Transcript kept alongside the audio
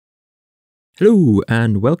Hello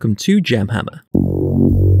and welcome to Gemhammer.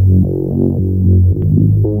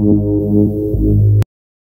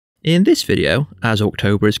 In this video, as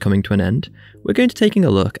Orktober is coming to an end, we're going to be taking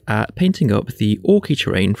a look at painting up the Orky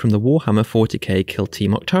terrain from the Warhammer 40k Kill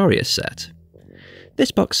Team Octarius set.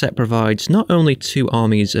 This box set provides not only 2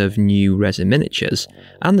 armies of new resin miniatures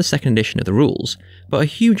and the second edition of the rules, but a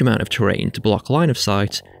huge amount of terrain to block line of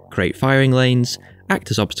sight, create firing lanes, act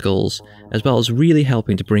as obstacles, as well as really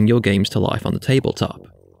helping to bring your games to life on the tabletop.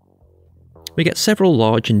 We get several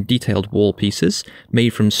large and detailed wall pieces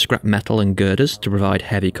made from scrap metal and girders to provide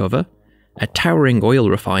heavy cover, a towering oil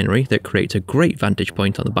refinery that creates a great vantage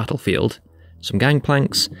point on the battlefield, some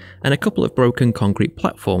gangplanks, and a couple of broken concrete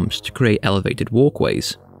platforms to create elevated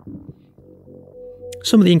walkways.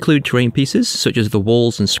 Some of the included terrain pieces, such as the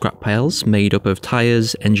walls and scrap piles made up of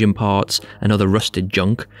tyres, engine parts, and other rusted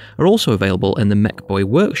junk, are also available in the Mechboy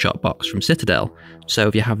Workshop box from Citadel, so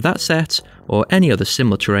if you have that set, or any other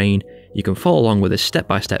similar terrain, you can follow along with this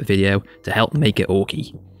step-by-step video to help make it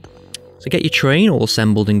Orky. So get your terrain all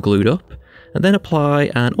assembled and glued up, and then apply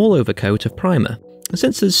an all-over coat of primer. And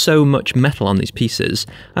since there's so much metal on these pieces,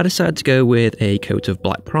 I decided to go with a coat of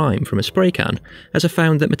black prime from a spray can, as I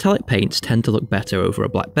found that metallic paints tend to look better over a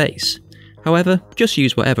black base. However, just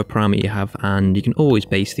use whatever primer you have and you can always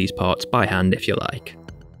base these parts by hand if you like.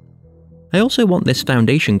 I also want this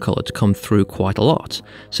foundation colour to come through quite a lot,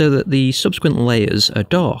 so that the subsequent layers are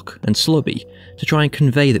dark and slubby, to try and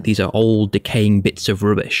convey that these are old, decaying bits of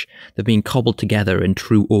rubbish that have been cobbled together in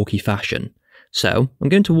true Orky fashion. So, I'm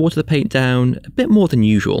going to water the paint down a bit more than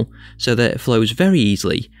usual, so that it flows very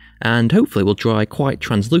easily, and hopefully will dry quite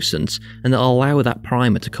translucent, and that'll allow that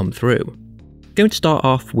primer to come through. I'm going to start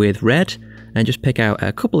off with red, and just pick out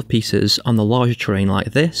a couple of pieces on the larger terrain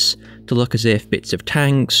like this, to look as if bits of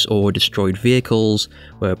tanks or destroyed vehicles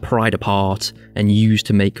were pried apart and used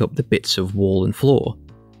to make up the bits of wall and floor.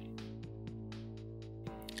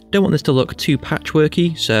 Don't want this to look too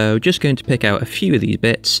patchworky, so just going to pick out a few of these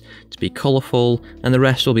bits to be colourful, and the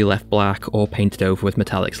rest will be left black or painted over with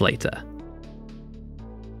metallics later.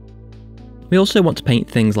 We also want to paint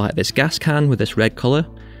things like this gas can with this red colour,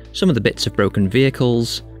 some of the bits of broken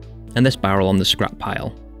vehicles, and this barrel on the scrap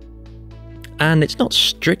pile. And it's not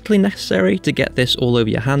strictly necessary to get this all over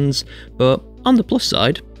your hands, but on the plus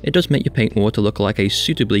side, it does make your paint water look like a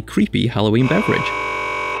suitably creepy Halloween beverage.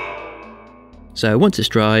 So once it's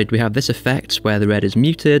dried, we have this effect where the red is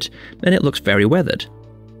muted and it looks very weathered.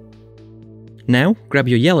 Now grab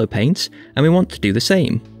your yellow paint and we want to do the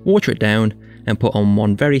same, water it down and put on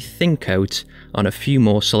one very thin coat on a few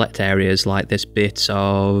more select areas like this bit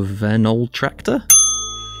of an old tractor.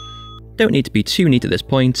 Don't need to be too neat at this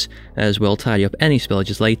point, as we'll tidy up any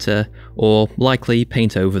spillages later, or likely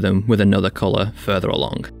paint over them with another colour further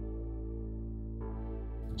along.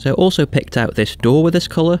 So also picked out this door with this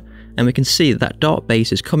colour, and we can see that dark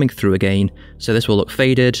base is coming through again, so this will look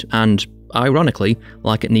faded and, ironically,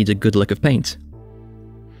 like it needs a good lick of paint.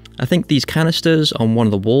 I think these canisters on one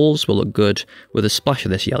of the walls will look good with a splash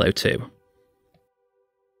of this yellow too.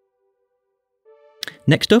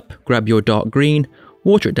 Next up, grab your dark green,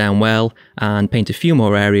 water it down well, and paint a few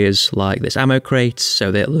more areas like this ammo crate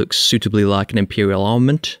so that it looks suitably like an Imperial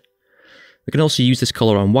armament. We can also use this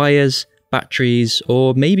colour on wires, batteries,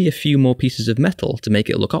 or maybe a few more pieces of metal to make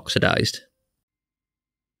it look oxidised.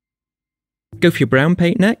 Go for your brown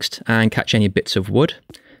paint next, and catch any bits of wood.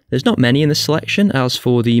 There's not many in this selection, as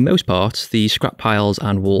for the most part, the scrap piles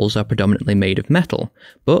and walls are predominantly made of metal,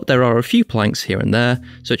 but there are a few planks here and there,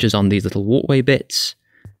 such as on these little walkway bits.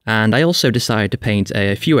 And I also decided to paint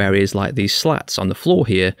a few areas like these slats on the floor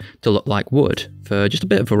here to look like wood, for just a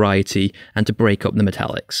bit of variety and to break up the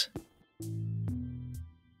metallics.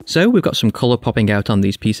 So we've got some colour popping out on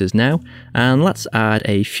these pieces now, and let's add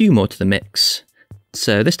a few more to the mix.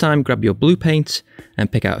 So this time grab your blue paint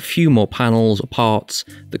and pick out a few more panels or parts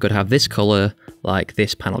that could have this colour, like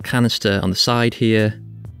this panel canister on the side here,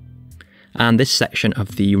 and this section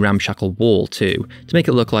of the ramshackle wall too, to make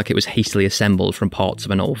it look like it was hastily assembled from parts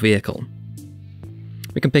of an old vehicle.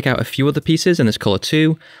 We can pick out a few other pieces in this colour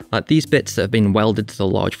too, like these bits that have been welded to the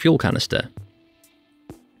large fuel canister.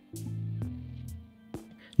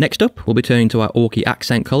 Next up, we'll be turning to our Orky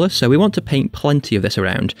accent colour, so we want to paint plenty of this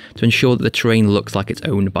around to ensure that the terrain looks like it's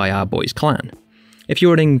owned by our boys' clan. If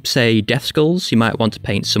you're running, say, Death Skulls, you might want to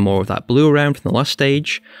paint some more of that blue around from the last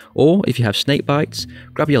stage, or if you have snake bites,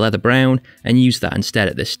 grab your leather brown and use that instead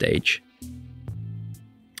at this stage.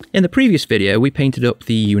 In the previous video, we painted up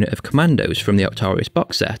the unit of commandos from the Octarius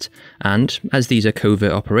box set, and as these are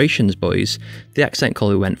covert operations boys, the accent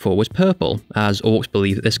colour we went for was purple, as orcs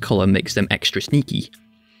believe that this colour makes them extra sneaky.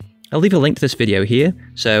 I'll leave a link to this video here,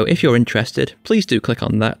 so if you're interested, please do click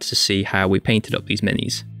on that to see how we painted up these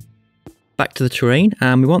minis. Back to the terrain,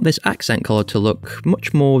 and we want this accent colour to look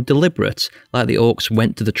much more deliberate, like the orcs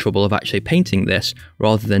went to the trouble of actually painting this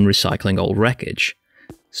rather than recycling old wreckage.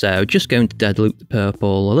 So just going to dilute the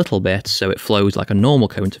purple a little bit so it flows like a normal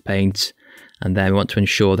coat of paint, and then we want to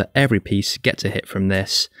ensure that every piece gets a hit from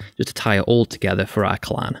this, just to tie it all together for our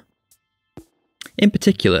clan. In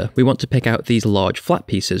particular, we want to pick out these large flat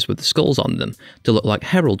pieces with the skulls on them to look like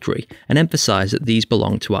heraldry and emphasise that these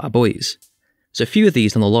belong to our boys. There's a few of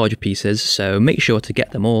these on the larger pieces, so make sure to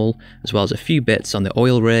get them all, as well as a few bits on the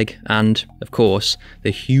oil rig and, of course, the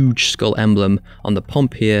huge skull emblem on the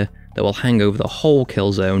pump here that will hang over the whole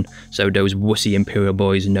kill zone so those wussy Imperial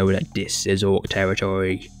boys know that this is Orc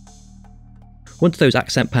territory. Once those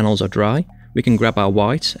accent panels are dry, we can grab our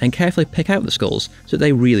white and carefully pick out the skulls so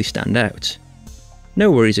they really stand out. No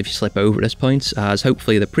worries if you slip over at this point, as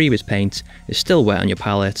hopefully the previous paint is still wet on your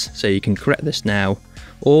palette, so you can correct this now,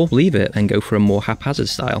 or leave it and go for a more haphazard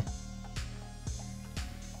style.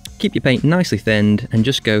 Keep your paint nicely thinned and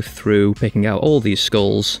just go through picking out all these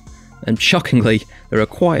skulls, and shockingly, there are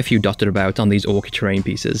quite a few dotted about on these Orky terrain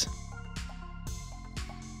pieces.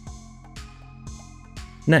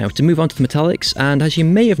 Now, to move on to the metallics, and as you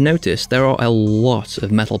may have noticed, there are a lot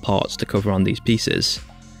of metal parts to cover on these pieces.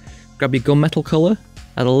 Grab your gunmetal colour,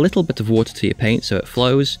 add a little bit of water to your paint so it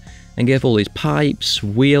flows, and give all these pipes,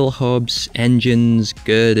 wheel hubs, engines,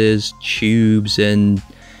 girders, tubes, and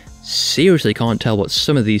seriously can't tell what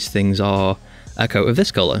some of these things are, a coat of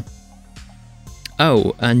this colour.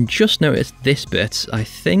 Oh, and just notice this bit, I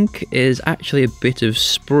think is actually a bit of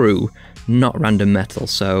sprue, not random metal,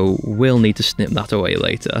 so we'll need to snip that away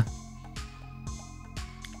later.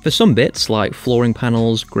 For some bits, like flooring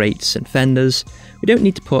panels, grates and fenders, we don't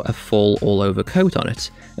need to put a full all-over coat on it,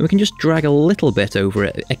 and we can just drag a little bit over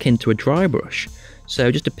it akin to a drybrush,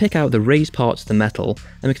 so just to pick out the raised parts of the metal,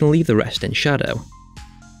 and we can leave the rest in shadow.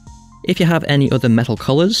 If you have any other metal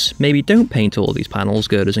colours, maybe don't paint all these panels,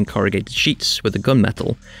 girders and corrugated sheets with the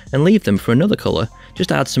gunmetal, and leave them for another colour,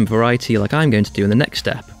 just add some variety like I'm going to do in the next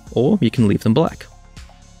step, or you can leave them black.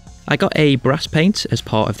 I got a brass paint as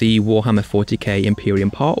part of the Warhammer 40k Imperium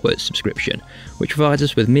Partworks subscription, which provides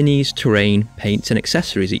us with minis, terrain, paints and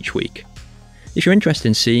accessories each week. If you're interested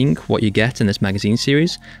in seeing what you get in this magazine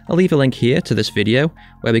series, I'll leave a link here to this video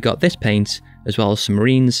where we got this paint, as well as some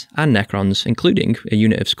Marines and Necrons, including a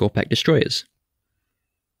unit of Scorpec destroyers.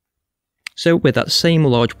 So with that same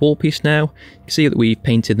large wall piece now, you can see that we've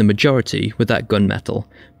painted the majority with that gunmetal,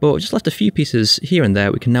 but just left a few pieces here and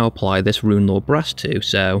there we can now apply this Runelord brass to,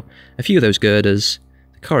 so a few of those girders,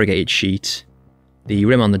 the corrugated sheet, the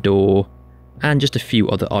rim on the door, and just a few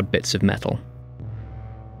other odd bits of metal.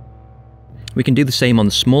 We can do the same on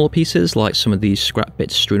the smaller pieces, like some of these scrap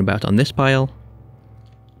bits strewn about on this pile,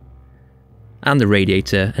 and the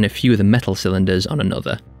radiator and a few of the metal cylinders on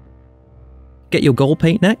another. Get your gold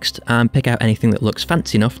paint next, and pick out anything that looks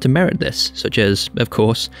fancy enough to merit this, such as, of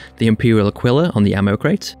course, the Imperial Aquila on the ammo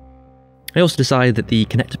crate. I also decided that the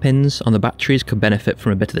connector pins on the batteries could benefit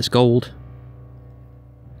from a bit of this gold,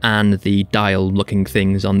 and the dial looking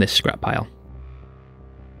things on this scrap pile.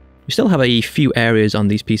 We still have a few areas on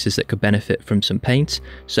these pieces that could benefit from some paint,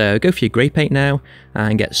 so go for your grey paint now,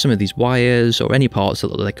 and get some of these wires, or any parts that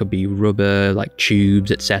look like they could be rubber, like tubes,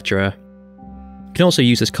 etc. You can also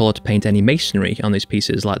use this colour to paint any masonry on these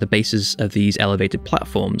pieces, like the bases of these elevated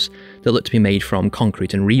platforms that look to be made from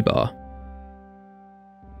concrete and rebar.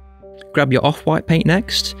 Grab your Offwhite paint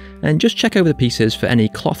next, and just check over the pieces for any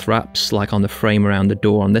cloth wraps, like on the frame around the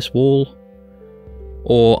door on this wall,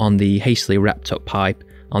 or on the hastily wrapped up pipe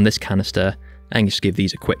on this canister, and just give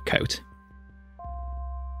these a quick coat.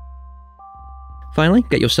 Finally,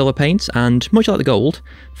 get your silver paint, and much like the gold,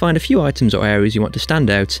 find a few items or areas you want to stand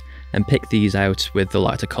out, and pick these out with the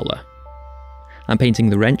lighter colour. I'm painting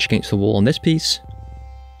the wrench against the wall on this piece,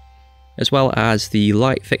 as well as the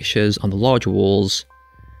light fixtures on the larger walls,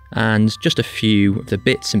 and just a few of the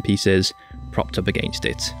bits and pieces propped up against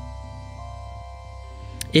it.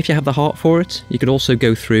 If you have the heart for it, you could also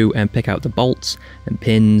go through and pick out the bolts and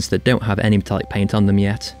pins that don't have any metallic paint on them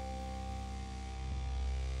yet.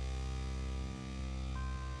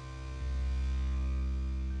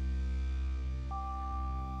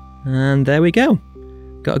 And there we go.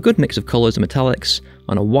 Got a good mix of colours and metallics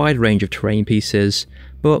on a wide range of terrain pieces,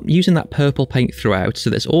 but using that purple paint throughout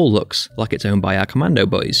so this all looks like it's owned by our commando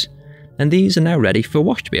boys. And these are now ready for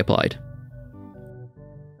wash to be applied.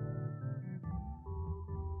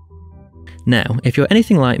 Now, if you're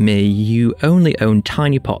anything like me, you only own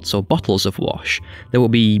tiny pots or bottles of wash that will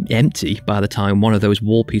be empty by the time one of those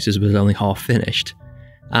wall pieces was only half finished.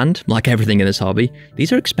 And, like everything in this hobby,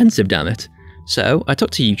 these are expensive, damn it. So I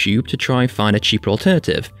took to YouTube to try and find a cheaper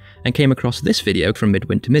alternative, and came across this video from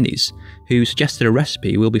Midwinter Minis, who suggested a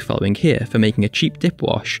recipe we'll be following here for making a cheap dip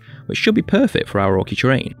wash, which should be perfect for our Orky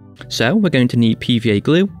terrain. So we're going to need PVA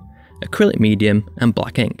glue, acrylic medium, and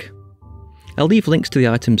black ink. I'll leave links to the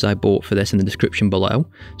items I bought for this in the description below,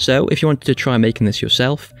 so if you wanted to try making this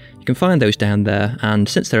yourself, you can find those down there, and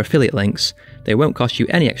since they're affiliate links, they won't cost you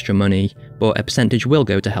any extra money, but a percentage will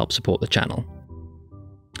go to help support the channel.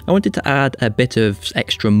 I wanted to add a bit of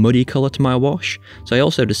extra muddy colour to my wash, so I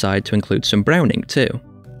also decided to include some brown ink too.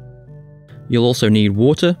 You'll also need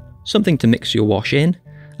water, something to mix your wash in,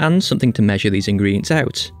 and something to measure these ingredients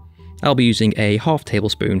out. I'll be using a ½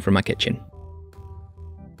 tablespoon from my kitchen.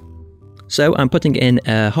 So I'm putting in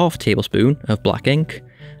a ½ tablespoon of black ink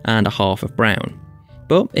and a half of brown.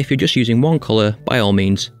 But if you're just using one colour, by all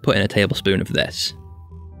means, put in a tablespoon of this.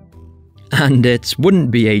 And it wouldn't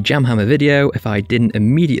be a Jamhammer video if I didn't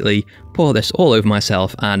immediately pour this all over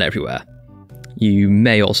myself and everywhere. You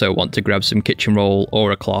may also want to grab some kitchen roll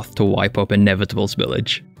or a cloth to wipe up inevitable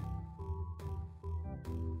spillage.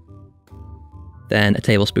 Then a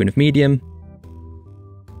tablespoon of medium,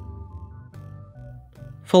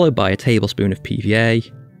 followed by a tablespoon of PVA,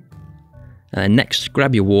 and next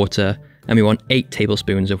grab your water, and we want 8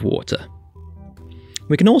 tablespoons of water.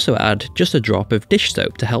 We can also add just a drop of dish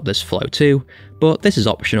soap to help this flow too, but this is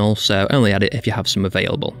optional, so only add it if you have some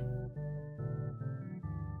available.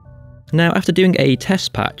 Now, after doing a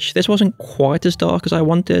test patch, this wasn't quite as dark as I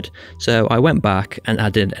wanted, so I went back and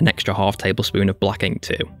added an extra ½ tablespoon of black ink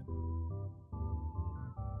too.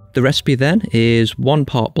 The recipe then is 1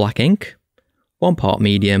 part black ink, 1 part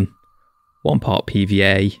medium, 1 part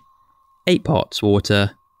PVA, 8 parts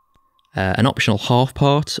water, an optional ½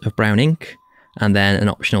 part of brown ink, and then an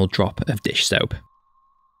optional drop of dish soap.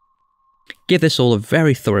 Give this all a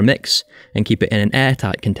very thorough mix and keep it in an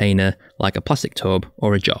airtight container like a plastic tub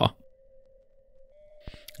or a jar.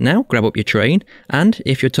 Now grab up your train, and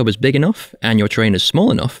if your tub is big enough and your train is small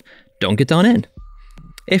enough, dunk it on in.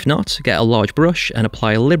 If not, get a large brush and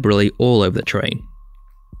apply liberally all over the train.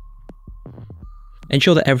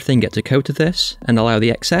 Ensure that everything gets a coat of this and allow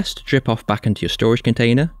the excess to drip off back into your storage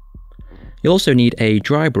container. You'll also need a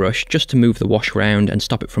dry brush just to move the wash around and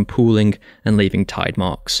stop it from pooling and leaving tide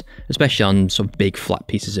marks, especially on some big flat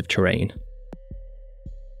pieces of terrain.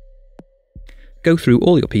 Go through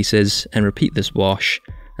all your pieces and repeat this wash,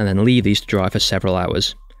 and then leave these to dry for several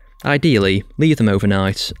hours. Ideally, leave them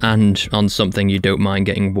overnight and on something you don't mind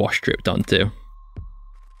getting wash dripped onto.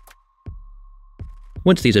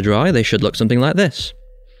 Once these are dry, they should look something like this.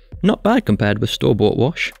 Not bad compared with store-bought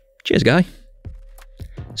wash. Cheers, guy!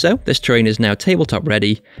 So, this terrain is now tabletop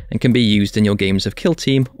ready and can be used in your games of Kill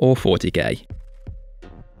Team or 40k.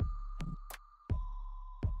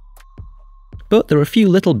 But there are a few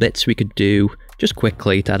little bits we could do just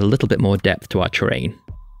quickly to add a little bit more depth to our terrain.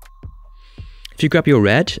 If you grab your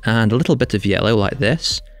red and a little bit of yellow like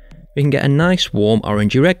this, we can get a nice warm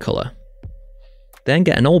orangey red colour. Then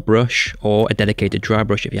get an old brush or a dedicated dry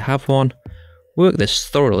brush if you have one, work this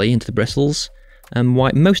thoroughly into the bristles, and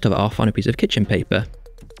wipe most of it off on a piece of kitchen paper.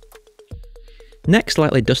 Next,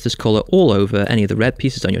 lightly dust this colour all over any of the red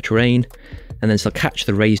pieces on your terrain, and then still catch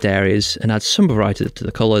the raised areas and add some variety to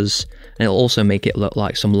the colours, and it'll also make it look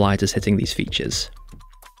like some light is hitting these features.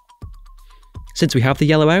 Since we have the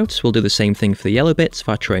yellow out, we'll do the same thing for the yellow bits of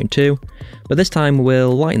our terrain too, but this time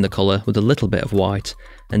we'll lighten the colour with a little bit of white,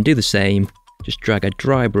 and do the same, just drag a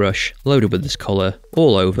dry brush loaded with this colour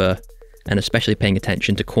all over, and especially paying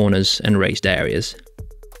attention to corners and raised areas.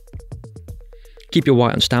 Keep your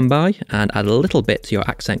white on standby and add a little bit to your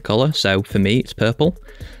accent colour, so for me it's purple,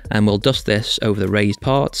 and we'll dust this over the raised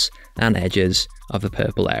parts and edges of the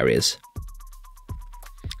purple areas.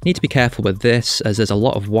 Need to be careful with this as there's a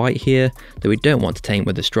lot of white here that we don't want to taint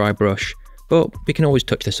with this dry brush, but we can always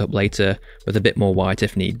touch this up later with a bit more white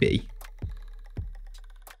if need be.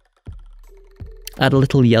 Add a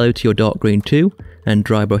little yellow to your dark green too, and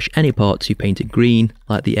dry brush any parts you painted green,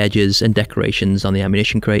 like the edges and decorations on the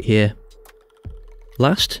ammunition crate here.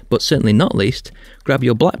 Last, but certainly not least, grab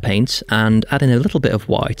your black paint and add in a little bit of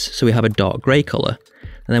white so we have a dark grey colour,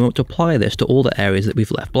 and then we want to apply this to all the areas that we've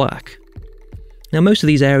left black. Now most of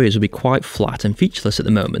these areas will be quite flat and featureless at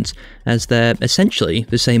the moment, as they're essentially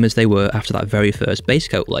the same as they were after that very first base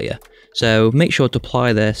coat layer, so make sure to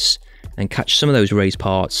apply this and catch some of those raised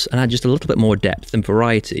parts and add just a little bit more depth and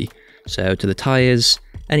variety, so to the tyres,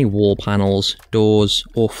 any wall panels, doors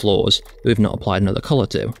or floors that we've not applied another colour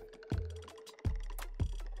to.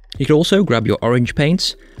 You could also grab your orange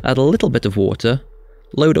paint, add a little bit of water,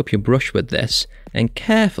 load up your brush with this and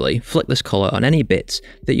carefully flick this colour on any bits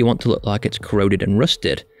that you want to look like it's corroded and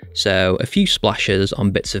rusted, so a few splashes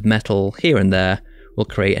on bits of metal here and there will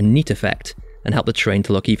create a neat effect and help the terrain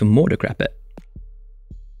to look even more decrepit.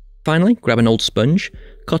 Finally, grab an old sponge,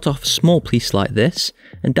 cut off a small piece like this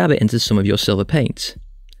and dab it into some of your silver paint.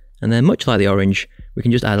 And then, much like the orange, we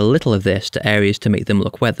can just add a little of this to areas to make them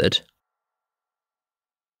look weathered.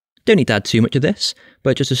 Don't need to add too much of this,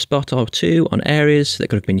 but just a spot or two on areas that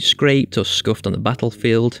could have been scraped or scuffed on the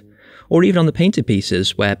battlefield, or even on the painted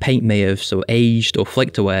pieces where paint may have aged or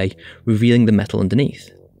flaked away, revealing the metal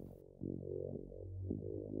underneath.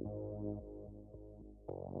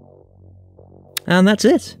 And that's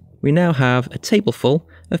it! We now have a table full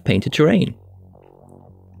of painted terrain.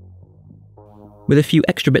 With a few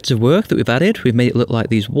extra bits of work that we've added, we've made it look like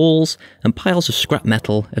these walls and piles of scrap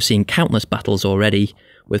metal have seen countless battles already,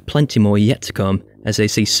 with plenty more yet to come as they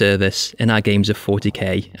see service in our games of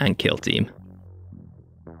 40k and Kill Team.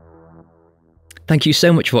 Thank you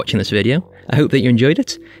so much for watching this video. I hope that you enjoyed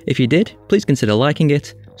it. If you did, please consider liking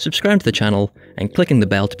it, subscribe to the channel, and clicking the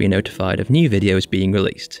bell to be notified of new videos being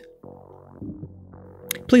released.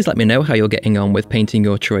 Please let me know how you're getting on with painting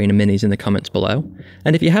your terrain and minis in the comments below,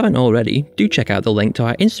 and if you haven't already, do check out the link to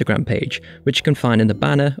our Instagram page, which you can find in the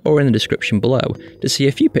banner or in the description below, to see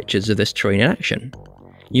a few pictures of this terrain in action.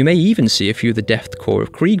 You may even see a few of the Death Core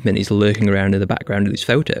of Krieg minis lurking around in the background of these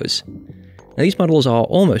photos. Now, these models are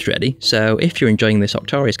almost ready, so if you're enjoying this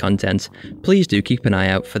Octarius content, please do keep an eye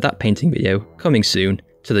out for that painting video coming soon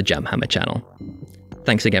to the Jamhammer channel.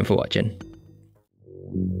 Thanks again for watching.